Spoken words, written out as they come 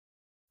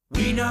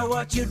We know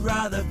what you'd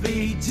rather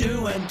be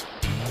doing.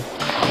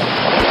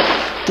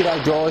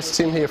 G'day guys,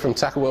 Tim here from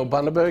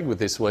Bundaberg with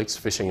this week's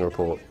fishing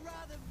report.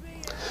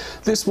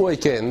 This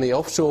weekend the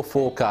offshore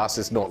forecast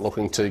is not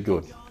looking too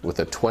good, with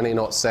a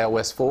 20-knot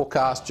southwest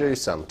forecast due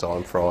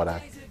sometime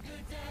Friday.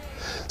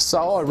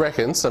 So I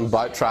reckon some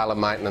boat trailer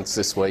maintenance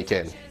this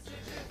weekend,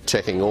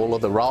 checking all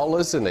of the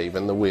rollers and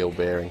even the wheel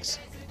bearings.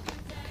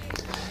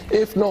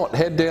 If not,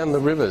 head down the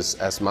rivers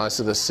as most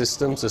of the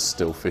systems are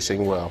still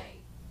fishing well.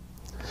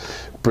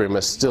 Bream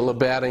are still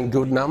about in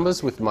good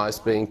numbers, with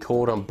most being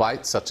caught on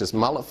baits such as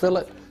mullet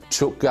fillet,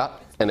 chook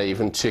gut and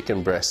even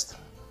chicken breast.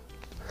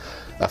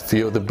 A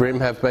few of the bream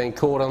have been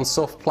caught on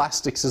soft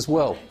plastics as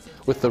well,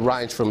 with the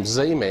range from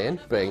Z-Man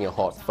being a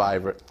hot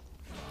favourite.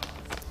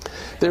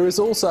 There is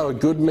also a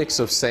good mix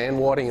of sand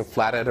whiting and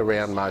flathead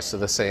around most of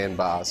the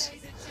sandbars,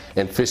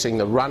 and fishing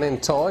the run-in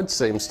tide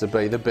seems to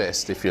be the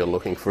best if you're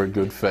looking for a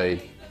good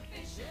feed.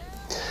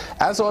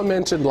 As I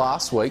mentioned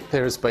last week,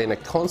 there has been a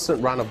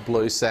constant run of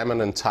blue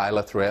salmon and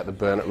tailor throughout the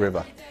Burnett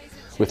River,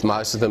 with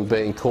most of them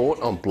being caught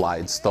on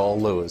blade style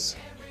lures.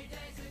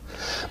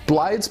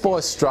 Blades by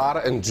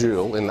Strata and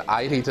Jewel in the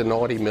 80 to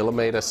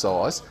 90mm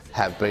size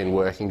have been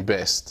working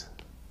best.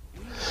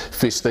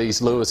 Fish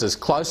these lures as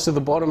close to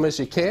the bottom as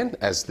you can,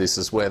 as this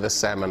is where the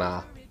salmon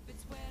are.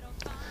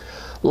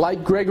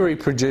 Lake Gregory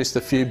produced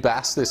a few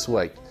bass this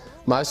week.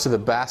 Most of the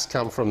bass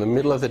come from the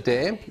middle of the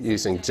dam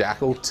using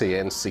Jackal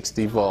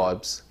TN60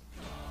 vibes.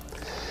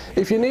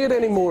 If you need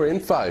any more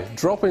info,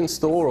 drop in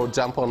store or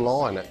jump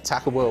online at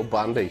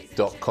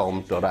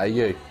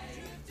tackleworldbundy.com.au.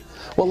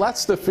 Well,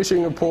 that's the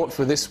fishing report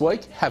for this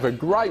week. Have a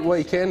great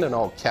weekend and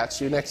I'll catch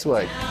you next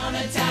week.